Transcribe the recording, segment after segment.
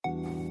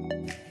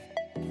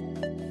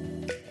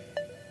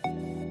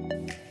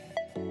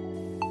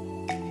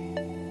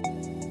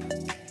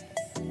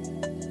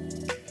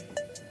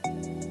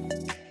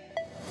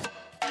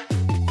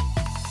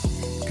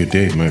Good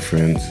day, my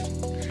friends,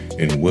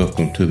 and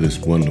welcome to this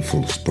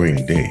wonderful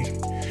spring day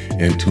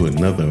and to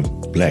another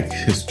Black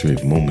History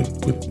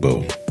Moment with Bo.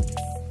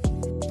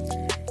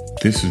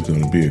 This is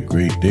going to be a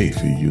great day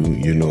for you.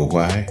 You know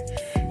why?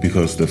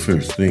 Because the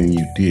first thing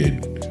you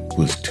did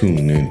was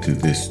tune into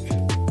this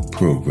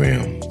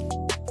program,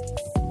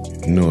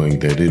 knowing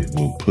that it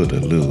will put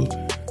a little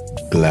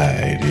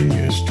glide in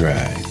your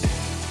stride.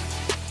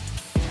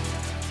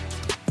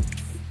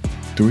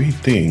 3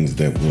 things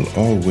that will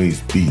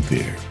always be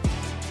there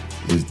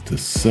is the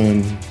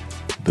sun,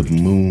 the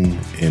moon,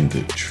 and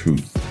the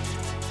truth.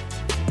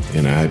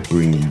 And I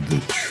bring you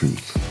the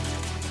truth.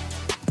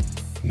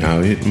 Now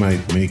it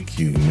might make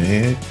you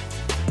mad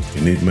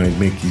and it might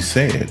make you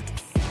sad.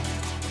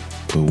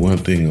 But one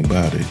thing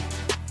about it,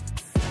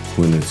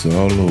 when it's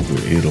all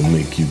over, it'll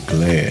make you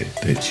glad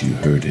that you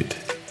heard it.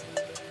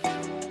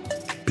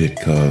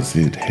 Because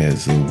it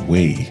has a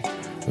way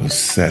of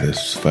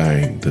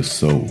satisfying the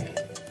soul.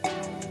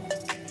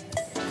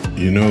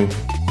 You know,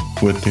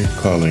 what they're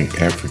calling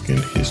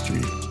African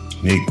history,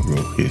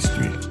 Negro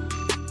history,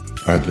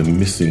 are the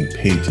missing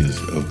pages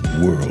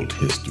of world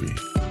history.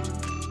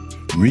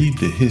 Read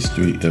the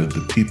history of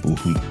the people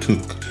who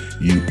took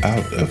you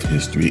out of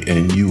history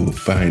and you will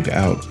find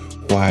out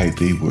why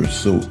they were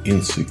so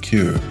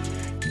insecure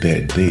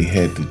that they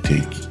had to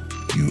take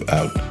you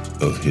out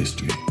of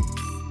history.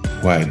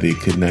 Why they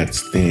could not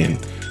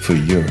stand for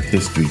your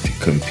history to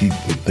compete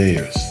with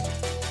theirs.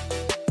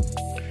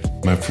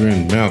 My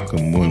friend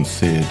Malcolm once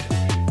said,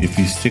 if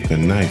you stick a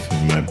knife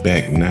in my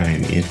back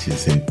 9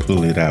 inches and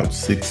pull it out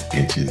 6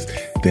 inches,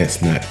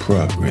 that's not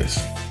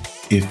progress.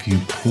 If you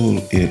pull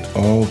it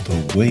all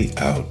the way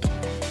out,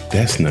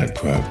 that's not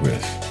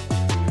progress.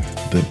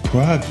 The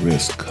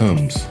progress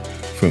comes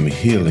from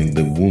healing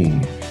the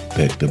wound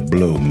that the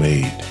blow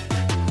made.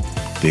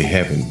 They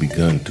haven't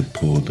begun to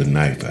pull the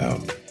knife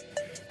out.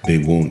 They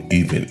won't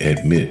even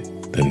admit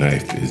the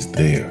knife is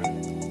there.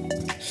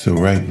 So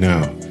right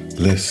now,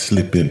 let's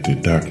slip into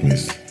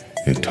darkness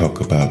and talk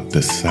about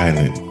the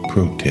silent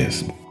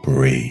protest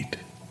parade.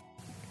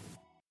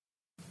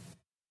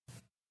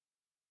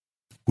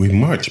 We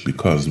march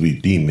because we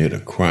deem it a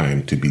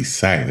crime to be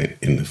silent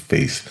in the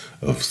face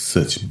of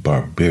such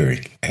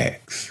barbaric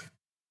acts.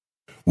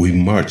 We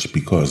march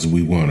because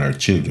we want our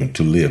children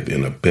to live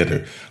in a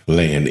better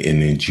land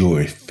and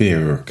enjoy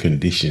fairer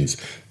conditions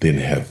than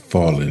have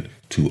fallen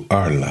to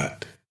our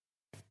lot.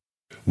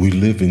 We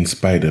live in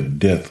spite of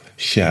death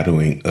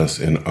shadowing us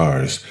and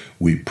ours.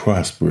 We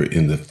prosper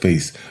in the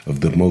face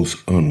of the most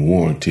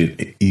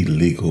unwarranted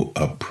illegal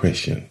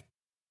oppression.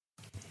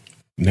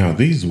 Now,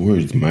 these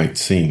words might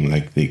seem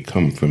like they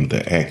come from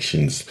the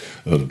actions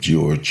of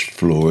George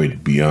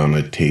Floyd,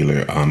 Breonna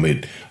Taylor,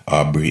 Ahmaud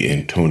Arbery,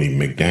 and Tony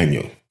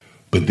McDaniel,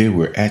 but they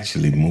were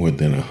actually more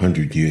than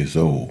 100 years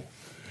old.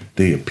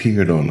 They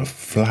appeared on a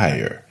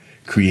flyer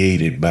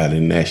created by the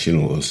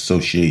National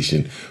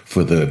Association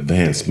for the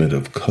Advancement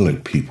of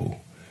Colored People,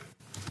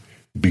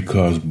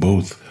 because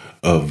both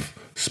of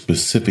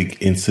specific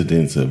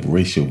incidents of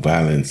racial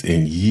violence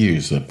and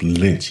years of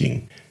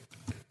lynching,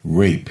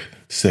 rape,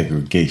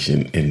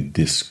 segregation, and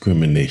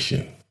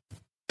discrimination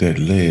that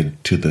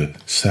led to the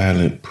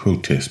silent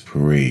protest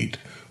parade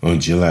on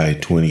July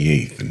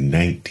 28,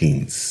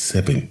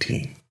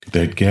 1917,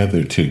 that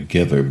gathered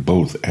together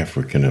both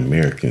African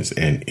Americans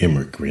and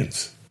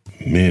immigrants,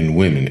 men,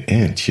 women,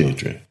 and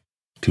children,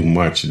 to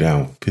march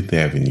down Fifth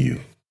Avenue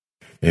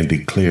and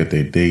declare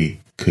that they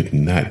could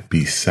not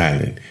be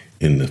silent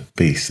in the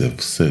face of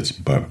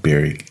such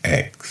barbaric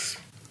acts.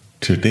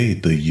 Today,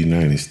 the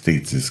United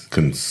States is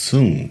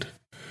consumed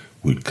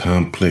with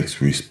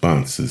complex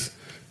responses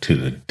to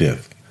the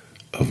death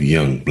of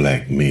young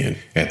black men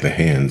at the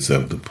hands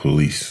of the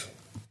police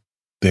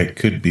that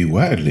could be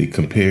widely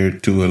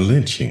compared to a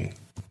lynching.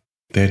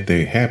 That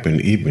they happen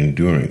even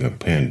during a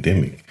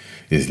pandemic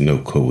is no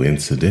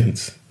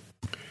coincidence.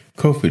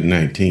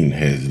 COVID-19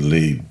 has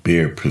laid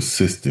bare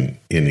persistent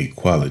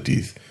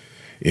inequalities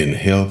in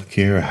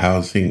healthcare,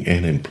 housing,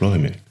 and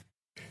employment,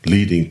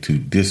 leading to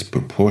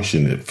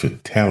disproportionate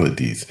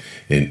fatalities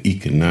and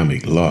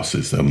economic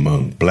losses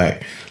among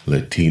Black,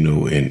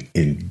 Latino, and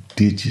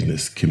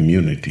indigenous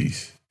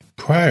communities.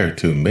 Prior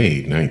to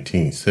May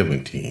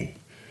 1917,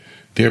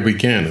 there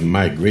began a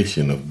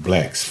migration of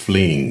blacks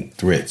fleeing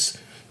threats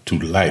to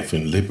life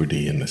and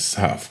liberty in the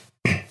South.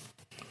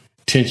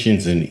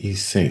 Tensions in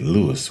East St.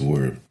 Louis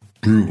were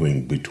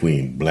brewing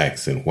between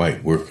blacks and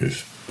white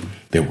workers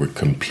that were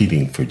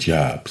competing for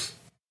jobs.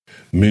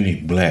 Many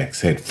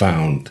blacks had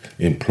found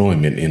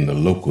employment in the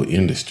local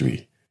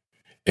industry,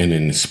 and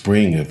in the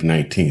spring of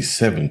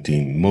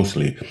 1917,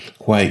 mostly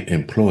white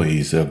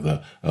employees of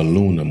the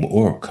aluminum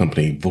ore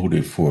company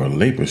voted for a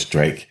labor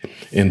strike,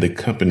 and the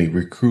company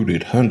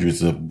recruited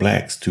hundreds of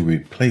blacks to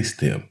replace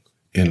them.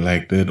 And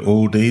like that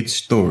old age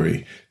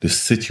story, the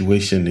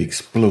situation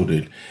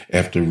exploded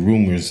after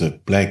rumors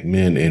of black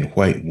men and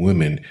white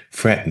women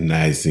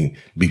fraternizing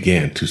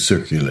began to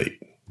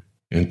circulate.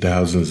 And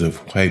thousands of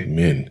white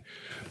men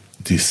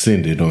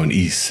descended on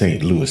East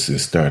St. Louis and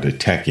started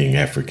attacking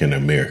African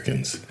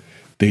Americans.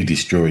 They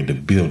destroyed the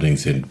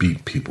buildings and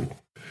beat people.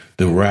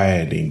 The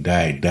rioting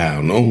died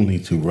down, only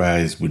to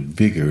rise with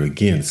vigor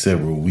again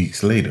several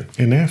weeks later.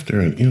 And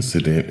after an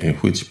incident in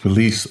which a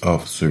police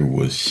officer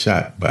was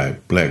shot by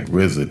black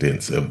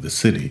residents of the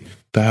city,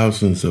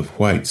 thousands of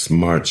whites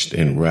marched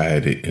and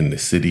rioted in the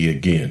city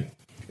again.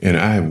 And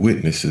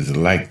eyewitnesses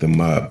likened the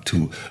mob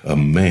to a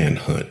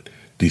manhunt,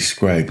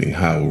 describing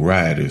how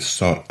rioters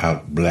sought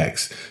out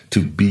blacks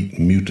to beat,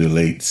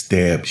 mutilate,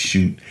 stab,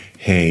 shoot,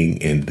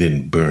 hang, and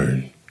then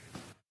burn.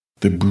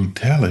 The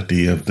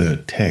brutality of the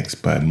attacks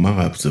by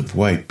mobs of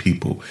white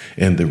people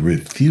and the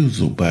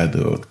refusal by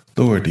the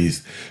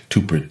authorities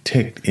to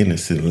protect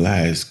innocent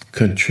lives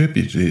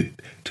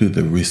contributed to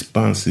the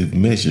responsive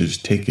measures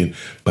taken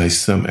by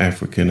some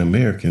African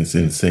Americans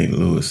in St.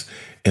 Louis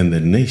and the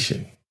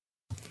nation.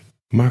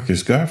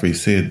 Marcus Garvey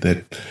said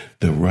that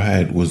the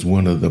riot was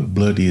one of the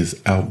bloodiest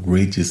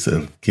outrages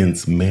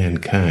against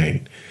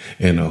mankind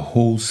and a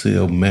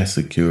wholesale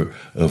massacre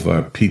of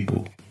our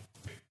people,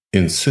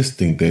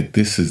 insisting that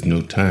this is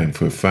no time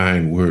for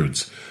fine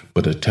words,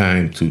 but a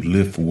time to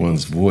lift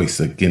one's voice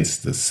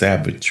against the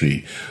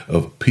savagery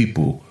of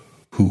people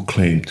who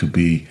claim to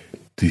be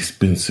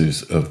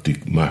dispensers of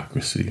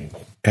democracy.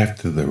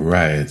 After the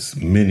riots,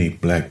 many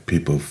black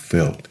people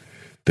felt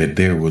that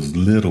there was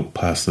little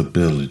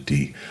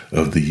possibility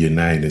of the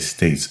United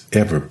States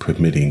ever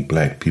permitting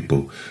black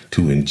people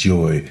to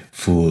enjoy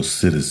full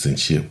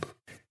citizenship,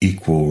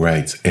 equal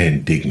rights,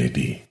 and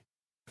dignity.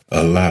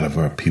 A lot of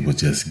our people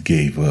just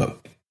gave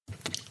up.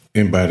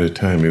 And by the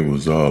time it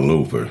was all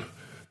over,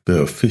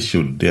 the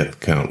official death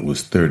count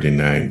was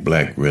 39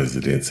 black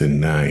residents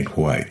and 9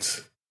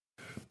 whites.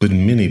 But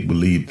many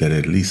believed that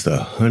at least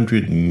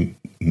 100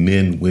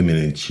 men, women,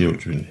 and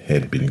children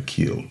had been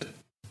killed.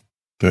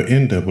 The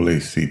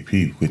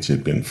NAACP, which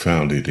had been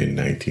founded in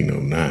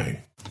 1909,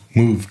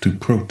 moved to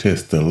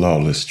protest the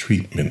lawless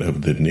treatment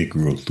of the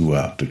Negro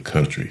throughout the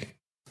country.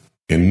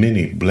 And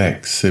many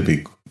black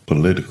civic,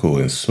 political,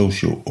 and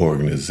social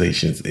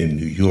organizations in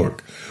New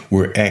York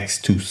were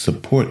asked to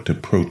support the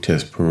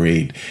protest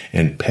parade,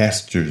 and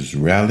pastors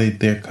rallied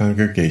their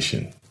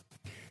congregation.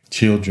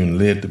 Children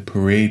led the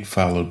parade,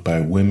 followed by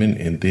women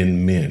and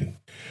then men.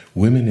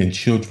 Women and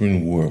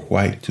children wore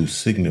white to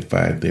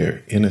signify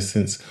their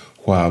innocence,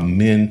 while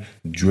men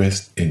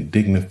dressed in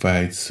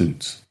dignified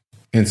suits.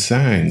 And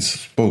signs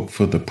spoke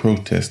for the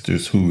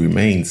protesters, who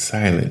remained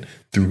silent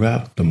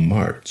throughout the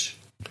march.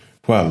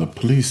 While the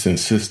police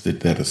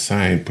insisted that a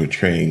sign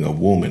portraying a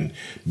woman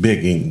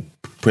begging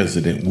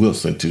President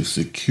Wilson to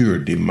secure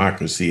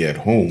democracy at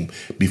home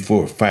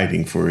before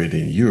fighting for it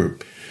in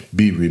Europe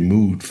be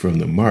removed from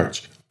the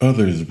march,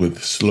 others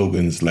with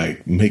slogans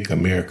like "Make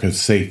America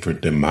Safe for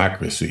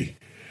Democracy,"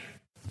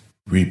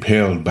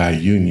 "Repelled by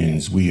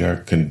unions, we are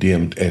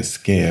condemned as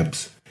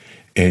scabs,"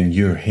 and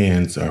 "Your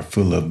hands are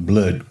full of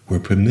blood," were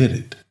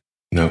permitted.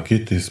 Now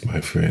get this,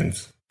 my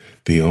friends.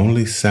 The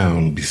only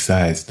sound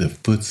besides the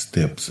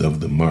footsteps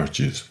of the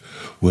marchers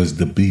was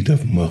the beat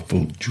of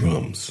muffled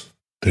drums.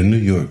 The New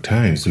York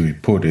Times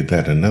reported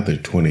that another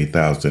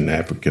 20,000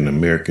 African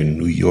American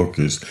New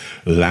Yorkers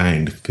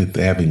lined Fifth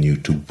Avenue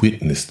to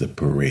witness the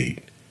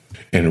parade,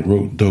 and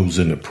wrote those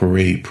in the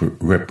parade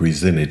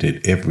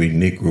represented every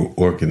Negro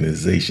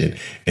organization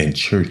and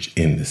church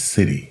in the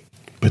city.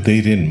 But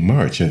they didn't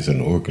march as an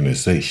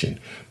organization,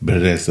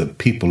 but as a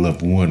people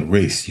of one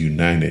race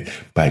united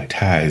by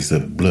ties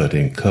of blood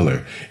and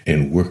color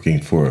and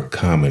working for a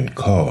common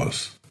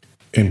cause.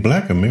 And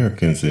black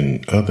Americans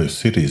in other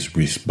cities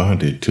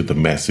responded to the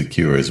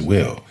massacre as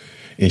well.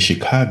 In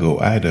Chicago,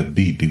 Ida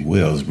B.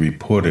 DeWells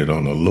reported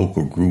on a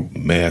local group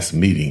mass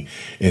meeting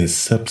and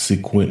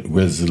subsequent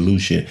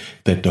resolution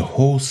that the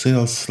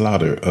wholesale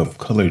slaughter of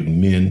colored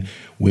men,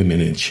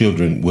 women, and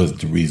children was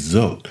the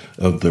result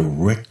of the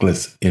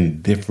reckless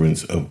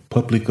indifference of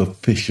public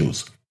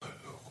officials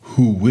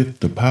who, with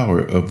the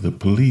power of the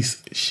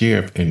police,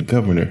 sheriff, and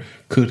governor,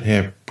 could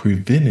have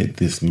prevented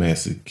this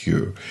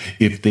massacre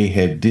if they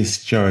had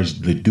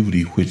discharged the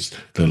duty which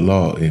the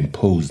law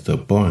imposed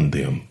upon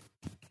them.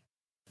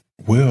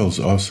 Wells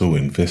also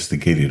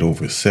investigated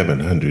over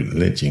 700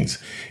 lynchings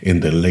in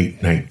the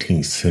late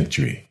 19th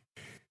century,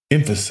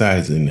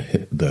 emphasizing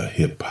the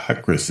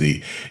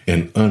hypocrisy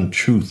and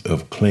untruth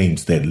of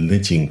claims that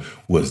lynching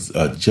was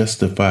a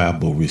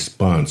justifiable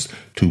response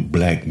to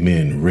black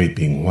men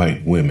raping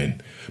white women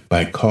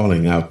by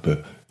calling out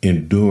the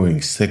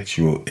enduring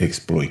sexual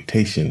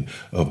exploitation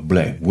of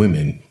black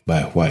women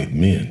by white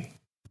men.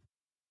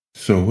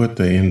 So what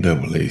the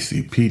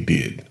NAACP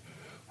did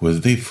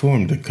was they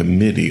formed a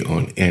committee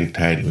on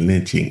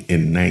anti-lynching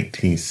in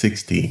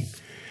 1916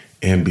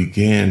 and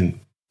began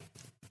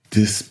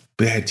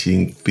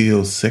dispatching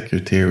field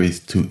secretaries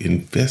to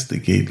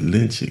investigate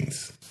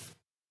lynchings.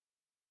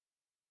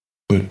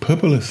 But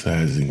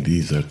publicizing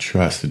these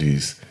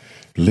atrocities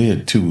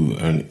led to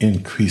an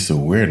increased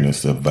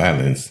awareness of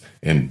violence,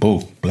 and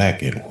both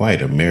black and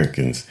white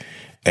Americans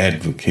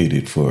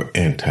advocated for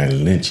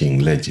anti-lynching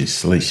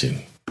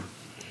legislation.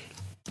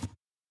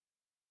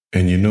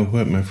 And you know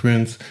what, my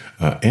friends?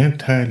 An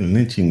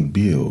anti-lynching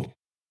bill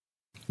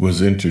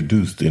was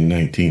introduced in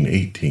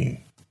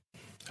 1918.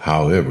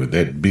 However,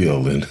 that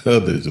bill and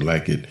others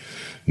like it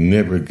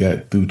never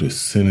got through the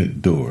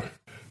Senate door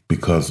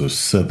because of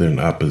Southern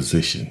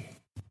opposition.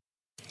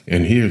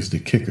 And here's the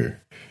kicker.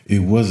 It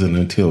wasn't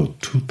until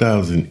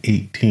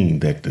 2018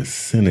 that the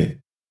Senate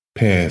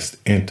passed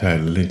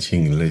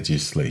anti-lynching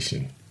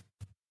legislation.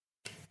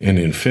 And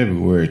in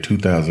February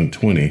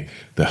 2020,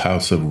 the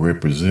House of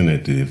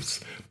Representatives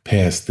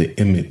passed the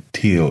Emmett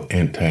Till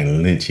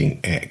Anti-Lynching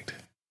Act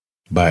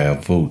by a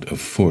vote of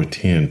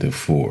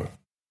 410-4.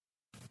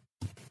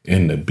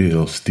 And the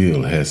bill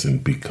still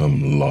hasn't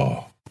become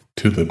law.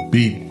 To the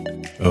beat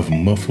of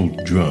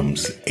muffled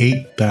drums,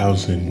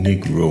 8,000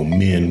 Negro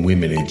men,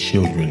 women, and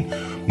children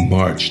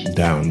marched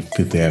down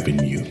Fifth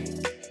Avenue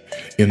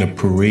in a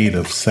parade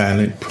of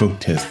silent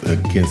protest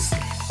against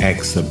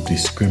acts of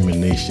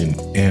discrimination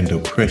and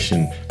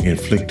oppression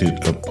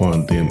inflicted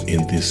upon them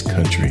in this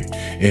country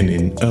and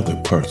in other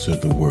parts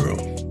of the world.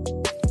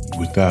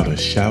 Without a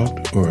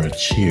shout or a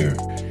cheer,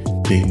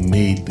 they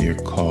made their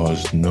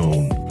cause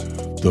known,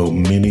 though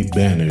many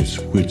banners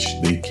which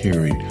they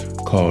carried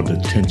called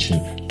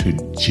attention to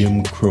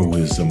Jim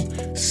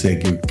Crowism,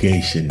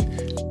 segregation,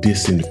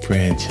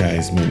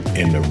 disenfranchisement,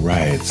 and the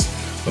riots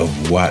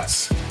of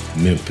Watts,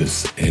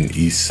 Memphis, and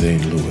East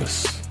St.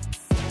 Louis.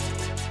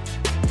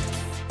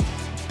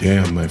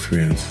 Damn, my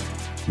friends,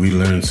 we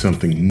learn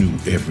something new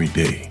every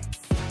day.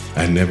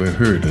 I never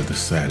heard of the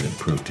silent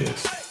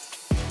protest,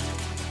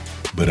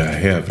 but I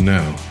have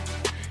now,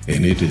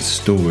 and it is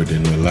stored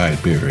in the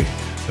library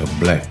of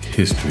Black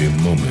History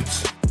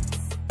Moments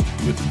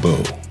with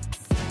Bo.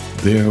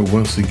 There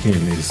once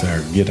again is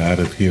our Get Out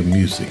of Here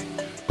music,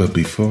 but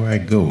before I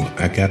go,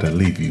 I gotta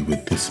leave you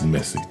with this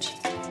message.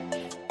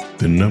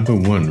 The number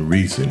one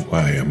reason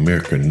why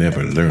America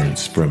never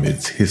learns from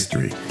its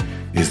history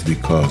is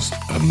because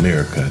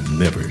America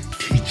never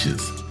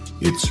teaches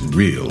its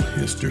real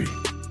history.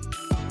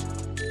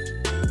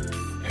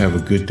 Have a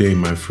good day,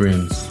 my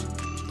friends,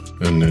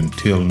 and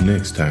until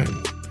next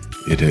time,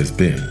 it has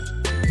been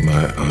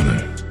my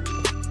honor.